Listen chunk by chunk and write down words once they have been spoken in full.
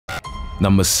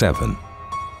Number 7.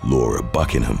 Laura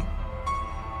Buckingham.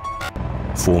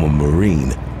 Former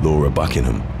Marine Laura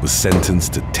Buckingham was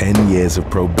sentenced to 10 years of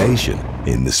probation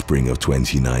in the spring of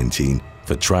 2019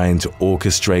 for trying to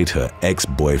orchestrate her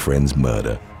ex-boyfriend's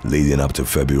murder. Leading up to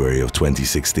February of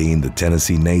 2016, the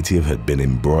Tennessee native had been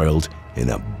embroiled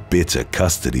in a bitter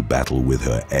custody battle with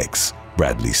her ex,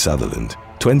 Bradley Sutherland.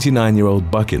 29-year-old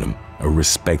Buckingham, a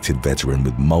respected veteran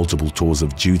with multiple tours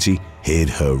of duty, hid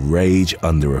her rage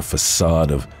under a facade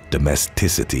of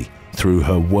domesticity through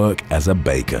her work as a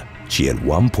baker. She at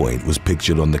one point was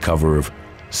pictured on the cover of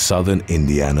Southern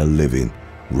Indiana Living,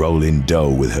 rolling dough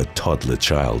with her toddler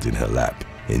child in her lap.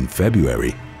 In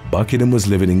February, Buckingham was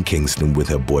living in Kingston with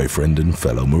her boyfriend and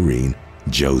fellow Marine,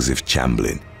 Joseph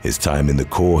Chamblin. His time in the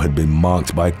Corps had been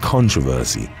marked by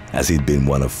controversy, as he'd been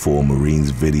one of 4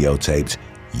 Marines videotaped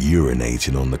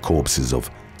urinating on the corpses of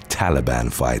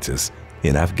Taliban fighters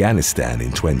in Afghanistan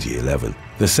in 2011.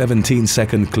 The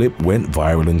 17-second clip went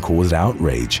viral and caused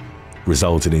outrage,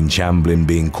 resulting in Chamblin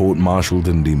being court-martialed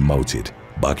and demoted.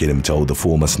 Buckingham told the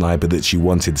former sniper that she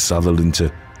wanted Sutherland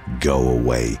to go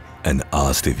away and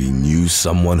asked if he knew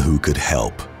someone who could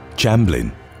help.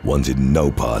 Chamblin wanted no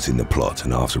part in the plot,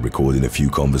 and after recording a few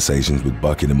conversations with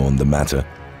Buckingham on the matter,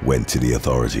 went to the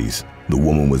authorities. The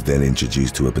woman was then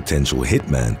introduced to a potential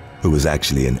hitman who was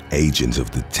actually an agent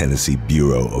of the Tennessee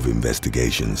Bureau of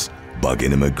Investigations.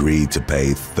 Buckingham agreed to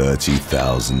pay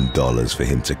 $30,000 for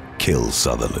him to kill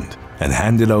Sutherland and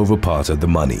handed over part of the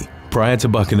money. Prior to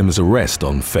Buckingham's arrest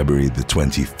on February the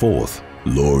 24th,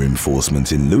 law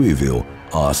enforcement in Louisville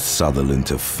asked Sutherland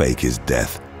to fake his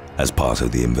death as part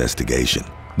of the investigation.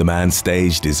 The man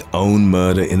staged his own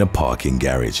murder in a parking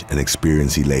garage, an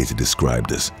experience he later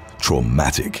described as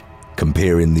traumatic,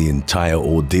 comparing the entire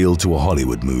ordeal to a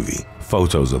Hollywood movie.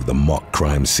 Photos of the mock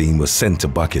crime scene were sent to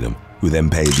Buckingham, who then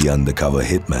paid the undercover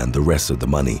hitman the rest of the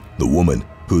money. The woman,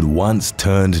 who'd once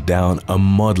turned down a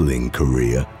modeling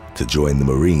career to join the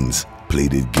Marines,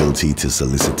 pleaded guilty to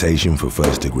solicitation for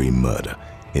first-degree murder.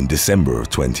 In December of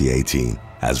 2018,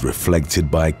 as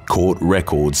reflected by court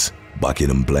records,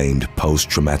 Buckingham blamed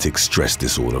post-traumatic stress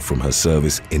disorder from her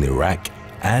service in Iraq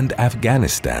and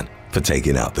Afghanistan for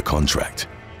taking out the contract.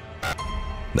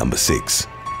 Number 6.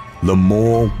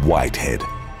 Lamore Whitehead.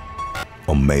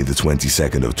 On May the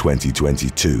 22nd of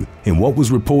 2022, in what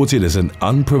was reported as an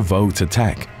unprovoked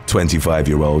attack,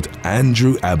 25-year-old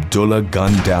Andrew Abdullah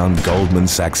gunned down Goldman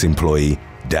Sachs employee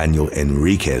Daniel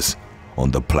Enriquez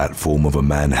on the platform of a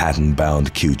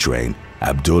Manhattan-bound Q train.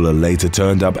 Abdullah later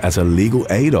turned up at a legal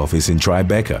aid office in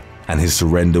Tribeca, and his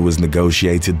surrender was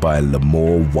negotiated by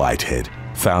Lamore Whitehead,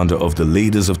 founder of the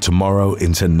Leaders of Tomorrow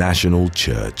International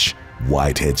Church.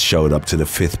 Whitehead showed up to the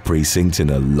 5th Precinct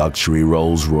in a luxury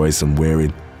Rolls-Royce and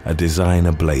wearing a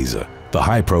designer blazer. The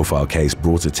high-profile case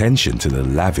brought attention to the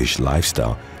lavish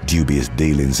lifestyle, dubious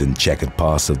dealings and checkered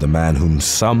past of the man whom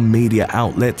some media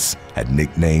outlets had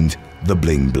nicknamed the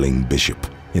Bling Bling Bishop.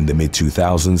 In the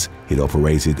mid-2000s, he'd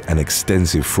operated an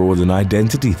extensive fraud and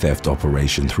identity theft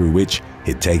operation through which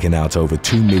he'd taken out over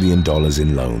 $2 million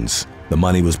in loans. The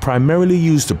money was primarily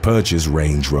used to purchase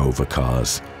Range Rover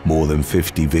cars. More than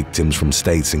 50 victims from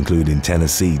states including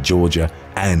Tennessee, Georgia,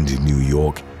 and New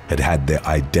York had had their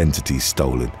identities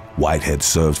stolen. Whitehead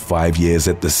served 5 years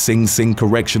at the Sing Sing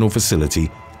Correctional Facility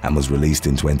and was released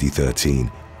in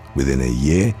 2013. Within a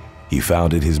year, he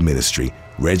founded his ministry,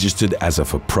 registered as a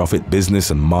for-profit business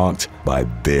and marked by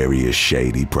various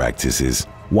shady practices.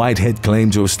 Whitehead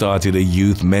claimed to have started a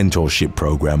youth mentorship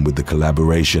program with the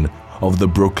collaboration of the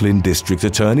Brooklyn District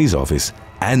Attorney's Office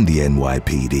and the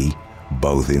NYPD.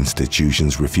 Both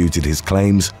institutions refuted his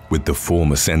claims, with the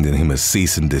former sending him a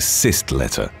cease and desist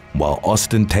letter. While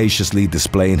ostentatiously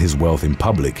displaying his wealth in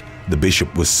public, the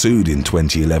bishop was sued in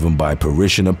 2011 by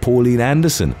parishioner Pauline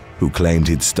Anderson, who claimed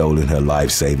he'd stolen her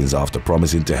life savings after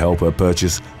promising to help her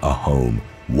purchase a home.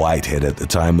 Whitehead at the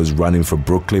time was running for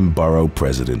Brooklyn Borough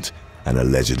President and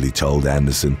allegedly told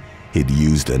Anderson he'd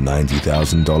used her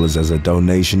 $90,000 as a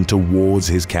donation towards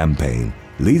his campaign.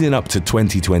 Leading up to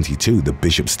 2022, the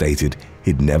bishop stated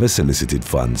he'd never solicited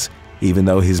funds, even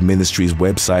though his ministry's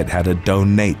website had a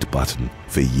donate button.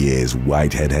 For years,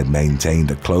 Whitehead had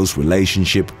maintained a close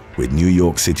relationship with New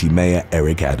York City Mayor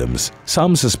Eric Adams.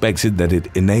 Some suspected that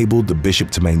it enabled the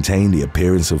bishop to maintain the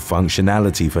appearance of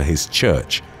functionality for his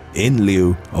church, in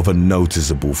lieu of a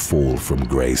noticeable fall from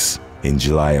grace. In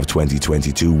July of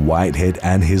 2022, Whitehead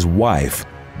and his wife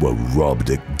were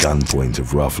robbed at gunpoint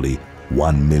of roughly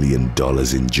 $1 million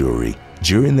in jewelry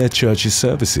during their church's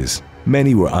services.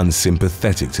 Many were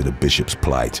unsympathetic to the bishop's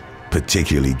plight,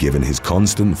 particularly given his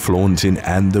constant flaunting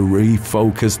and the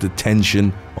refocused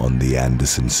attention on the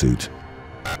Anderson suit.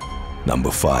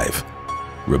 Number 5.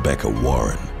 Rebecca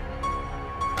Warren.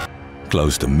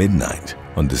 Close to midnight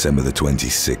on December the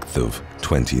 26th of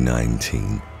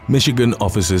 2019, Michigan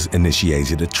officers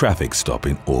initiated a traffic stop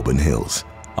in Auburn Hills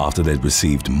after they'd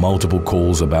received multiple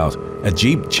calls about a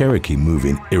Jeep Cherokee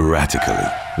moving erratically.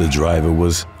 The driver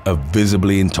was a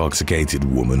visibly intoxicated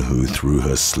woman who, through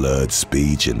her slurred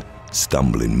speech and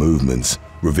stumbling movements,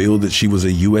 revealed that she was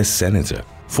a U.S. Senator.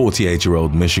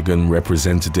 48-year-old Michigan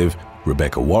Representative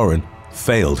Rebecca Warren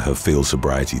failed her field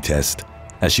sobriety test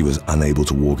as she was unable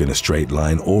to walk in a straight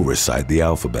line or recite the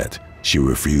alphabet. She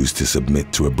refused to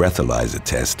submit to a breathalyzer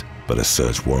test, but a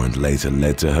search warrant later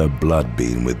led to her blood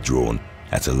being withdrawn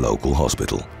at a local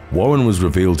hospital. Warren was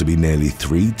revealed to be nearly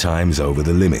 3 times over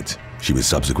the limit. She was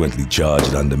subsequently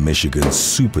charged under Michigan's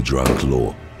super drunk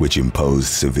law, which imposed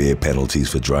severe penalties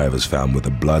for drivers found with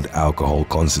a blood alcohol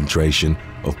concentration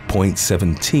of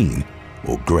 0.17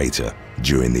 or greater.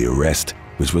 During the arrest,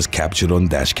 which was captured on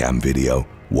dashcam video,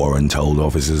 Warren told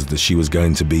officers that she was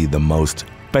going to be the most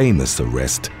famous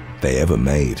arrest they ever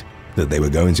made, that they were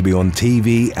going to be on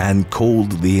TV, and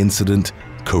called the incident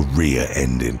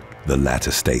career-ending. The latter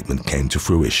statement came to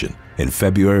fruition. In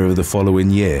February of the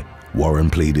following year, Warren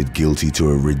pleaded guilty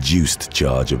to a reduced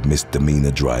charge of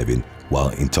misdemeanor driving while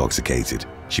intoxicated.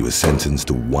 She was sentenced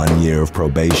to 1 year of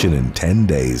probation and 10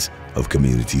 days of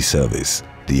community service.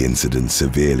 The incident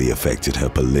severely affected her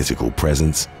political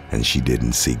presence, and she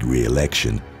didn't seek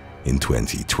re-election in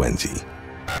 2020.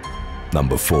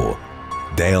 Number 4.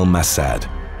 Dale Massad.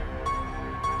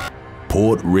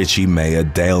 Port Richey Mayor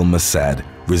Dale Massad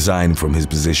resigned from his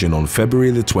position on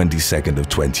February the 22nd of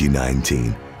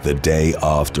 2019, the day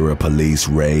after a police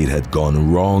raid had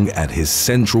gone wrong at his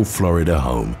Central Florida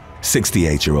home.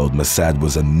 68-year-old Massad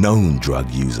was a known drug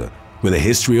user with a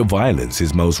history of violence,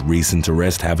 his most recent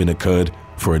arrest having occurred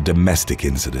for a domestic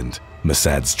incident.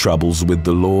 Massad's troubles with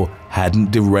the law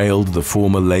hadn't derailed the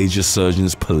former laser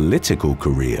surgeon's political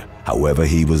career. However,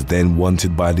 he was then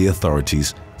wanted by the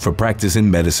authorities for practicing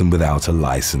medicine without a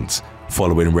license,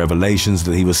 following revelations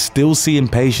that he was still seeing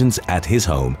patients at his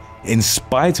home in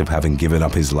spite of having given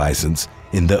up his license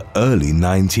in the early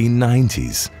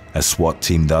 1990s. A SWAT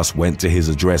team thus went to his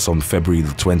address on February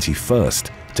the 21st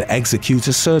to execute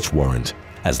a search warrant.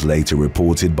 As later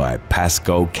reported by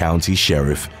Pasco County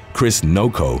Sheriff Chris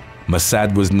Noko,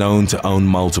 Massad was known to own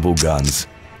multiple guns.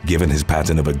 Given his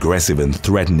pattern of aggressive and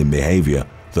threatening behavior,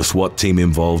 the SWAT team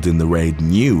involved in the raid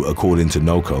knew, according to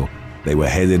Noko, they were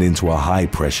headed into a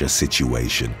high-pressure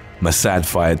situation. Massad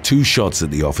fired 2 shots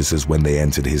at the officers when they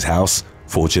entered his house.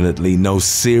 Fortunately, no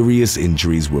serious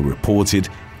injuries were reported,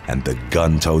 and the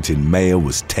gun-toting mayor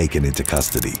was taken into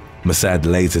custody. Massad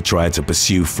later tried to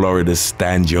pursue Florida's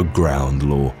Stand Your Ground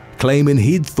law, claiming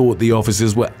he'd thought the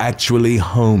officers were actually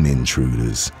home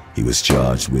intruders. He was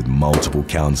charged with multiple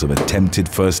counts of attempted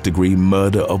first-degree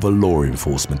murder of a law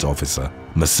enforcement officer.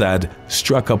 Massad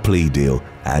struck a plea deal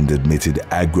and admitted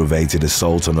aggravated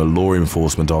assault on a law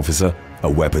enforcement officer, a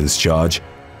weapons charge,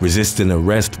 resisting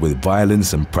arrest with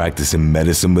violence, and practicing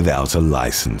medicine without a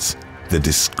license. The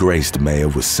disgraced mayor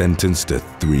was sentenced to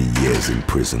 3 years in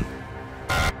prison.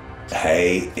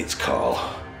 Hey, it's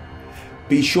Carl.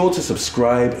 Be sure to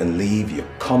subscribe and leave your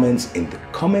comments in the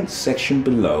comments section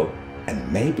below, and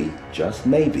maybe, just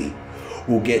maybe,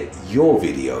 we'll get your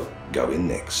video going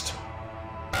next.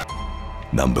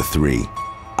 Number 3.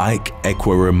 Ike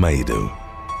Ekweremadu.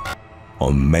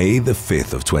 On May the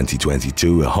 5th of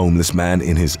 2022, a homeless man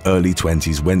in his early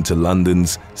 20s went to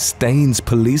London's Staines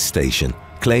police station,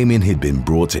 claiming he'd been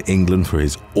brought to England for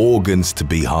his organs to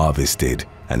be harvested.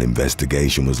 An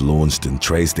investigation was launched and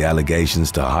traced the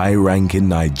allegations to high-ranking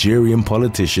Nigerian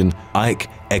politician Ike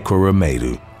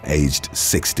Ekweremadu, aged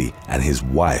 60, and his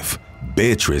wife,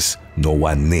 Beatrice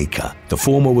Nowanika. The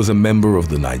former was a member of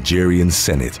the Nigerian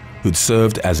Senate, who'd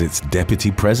served as its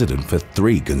deputy president for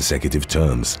 3 consecutive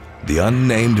terms. The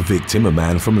unnamed victim, a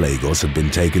man from Lagos, had been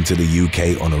taken to the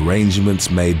UK on arrangements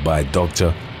made by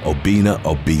Dr. Obina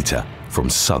Obita from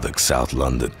Southwark, South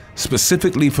London,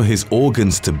 specifically for his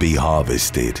organs to be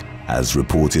harvested. As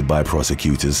reported by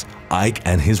prosecutors, Ike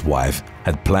and his wife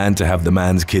had planned to have the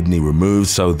man's kidney removed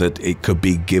so that it could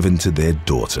be given to their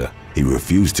daughter. He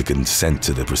refused to consent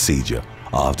to the procedure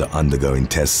after undergoing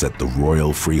tests at the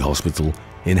Royal Free Hospital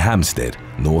in Hampstead,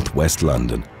 northwest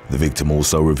London. The victim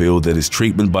also revealed that his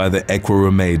treatment by the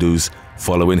Ekweremadus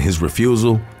following his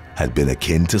refusal had been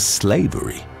akin to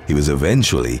slavery. He was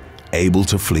eventually able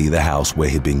to flee the house where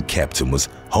he'd been kept and was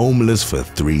homeless for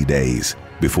 3 days.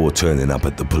 Before turning up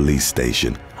at the police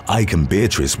station, Ike and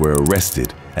Beatrice were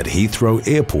arrested at Heathrow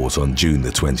Airport on June the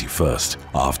 21st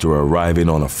after arriving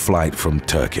on a flight from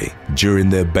Turkey. During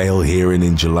their bail hearing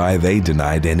in July, they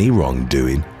denied any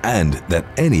wrongdoing and that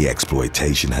any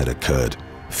exploitation had occurred.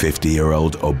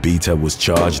 50-year-old Obita was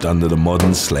charged under the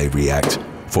Modern Slavery Act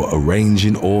for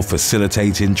arranging or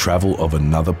facilitating travel of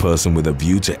another person with a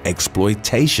view to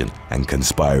exploitation and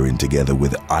conspiring together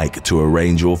with Ike to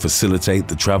arrange or facilitate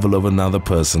the travel of another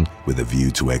person with a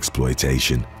view to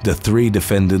exploitation. The three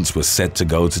defendants were set to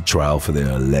go to trial for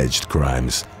their alleged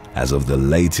crimes as of the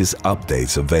latest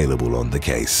updates available on the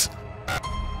case.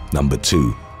 Number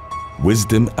 2.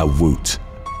 Wisdom Awoot.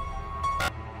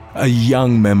 A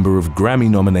young member of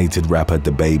Grammy-nominated rapper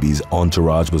DaBaby's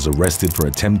entourage was arrested for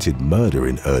attempted murder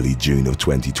in early June of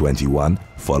 2021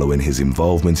 following his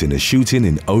involvement in a shooting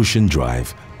in Ocean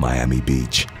Drive, Miami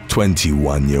Beach.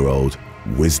 21-year-old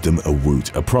Wisdom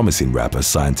Awoot, a promising rapper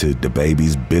signed to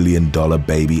DaBaby's billion-dollar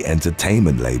Baby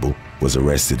Entertainment label, was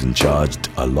arrested and charged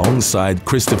alongside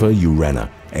Christopher Urena,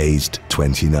 aged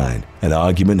 29. An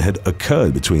argument had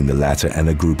occurred between the latter and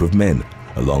a group of men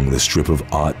along the strip of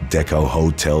Art Deco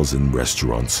hotels and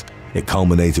restaurants. It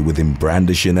culminated with him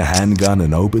brandishing a handgun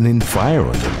and opening fire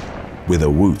on them, with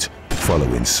Awoot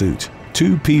following suit.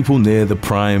 Two people near the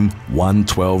Prime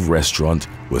 112 restaurant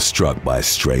were struck by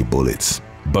stray bullets.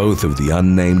 Both of the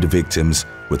unnamed victims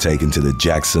were taken to the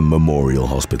Jackson Memorial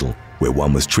Hospital, where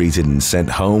one was treated and sent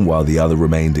home while the other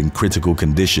remained in critical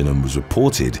condition and was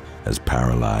reported as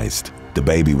paralyzed.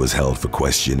 DaBaby was held for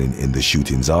questioning in the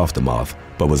shooting's aftermath,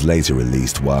 but was later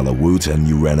released while Awoot and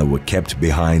Urena were kept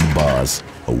behind bars,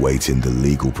 awaiting the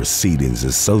legal proceedings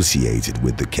associated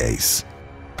with the case.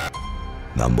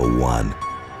 Number 1.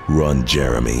 Ron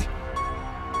Jeremy.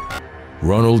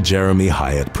 Ronald Jeremy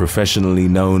Hyatt, professionally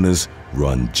known as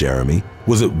Ron Jeremy,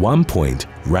 was at one point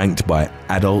ranked by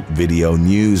Adult Video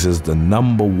News as the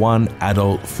 #1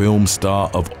 adult film star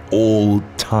of all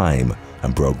time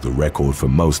and broke the record for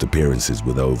most appearances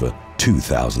with over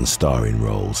 2,000 starring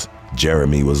roles.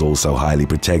 Jeremy was also highly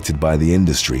protected by the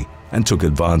industry and took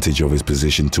advantage of his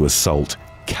position to assault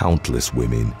countless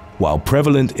women. While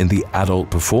prevalent in the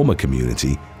adult performer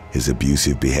community, his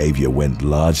abusive behavior went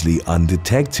largely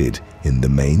undetected in the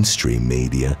mainstream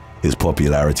media. His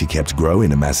popularity kept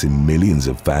growing, amassing millions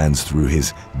of fans through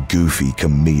his goofy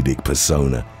comedic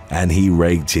persona, and he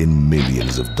raked in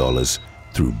millions of dollars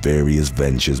through various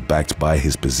ventures backed by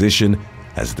his position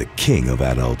as the king of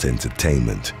adult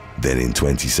entertainment. Then in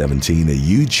 2017, a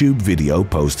YouTube video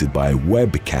posted by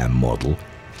webcam model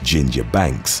Ginger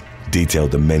Banks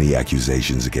detailed the many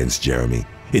accusations against Jeremy.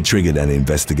 It triggered an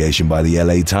investigation by the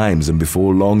LA Times, and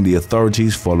before long the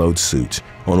authorities followed suit.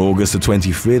 On August the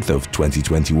 25th of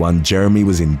 2021, Jeremy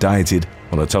was indicted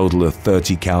on a total of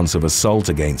 30 counts of assault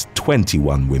against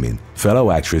 21 women.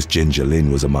 Fellow actress Ginger Lynn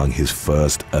was among his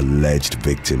first alleged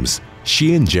victims.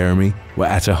 She and Jeremy were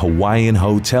at a Hawaiian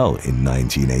hotel in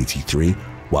 1983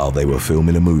 while they were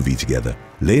filming a movie together.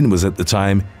 Lynn was at the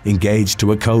time engaged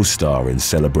to a co-star and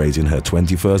celebrating her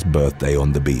 21st birthday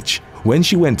on the beach. When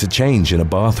she went to change in a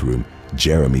bathroom,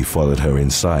 Jeremy followed her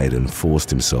inside and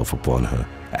forced himself upon her.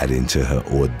 Adding to her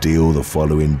ordeal the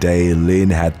following day,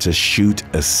 Lynn had to shoot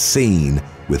a scene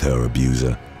with her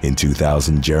abuser. In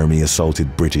 2000, Jeremy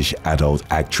assaulted British adult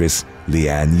actress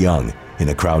Leanne Young in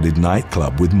a crowded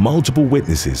nightclub with multiple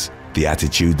witnesses. The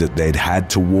attitude that they'd had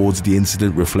towards the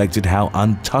incident reflected how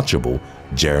untouchable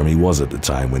Jeremy was at the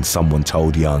time when someone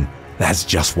told Young, "That's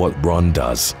just what Ron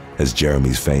does." As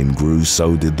Jeremy's fame grew,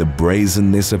 so did the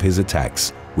brazenness of his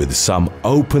attacks, with some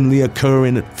openly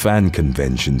occurring at fan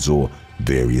conventions or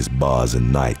various bars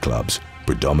and nightclubs,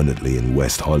 predominantly in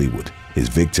West Hollywood. His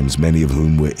victims, many of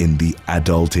whom were in the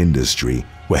adult industry,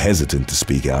 were hesitant to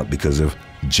speak out because of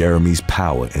Jeremy's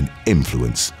power and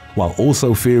influence, while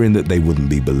also fearing that they wouldn't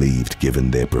be believed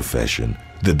given their profession.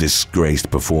 The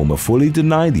disgraced performer fully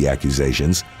denied the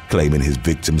accusations, claiming his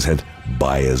victims had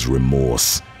buyer's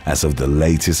remorse. As of the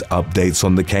latest updates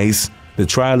on the case, the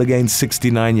trial against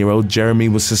 69-year-old Jeremy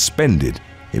was suspended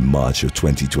in March of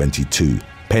 2022,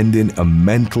 pending a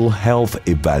mental health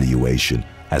evaluation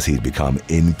as he'd become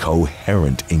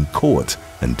incoherent in court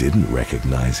and didn't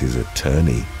recognize his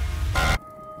attorney.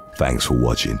 Thanks for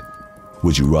watching.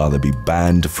 Would you rather be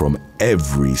banned from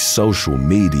every social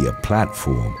media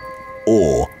platform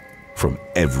or from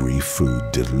every food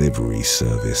delivery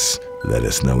service? Let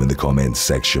us know in the comments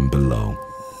section below.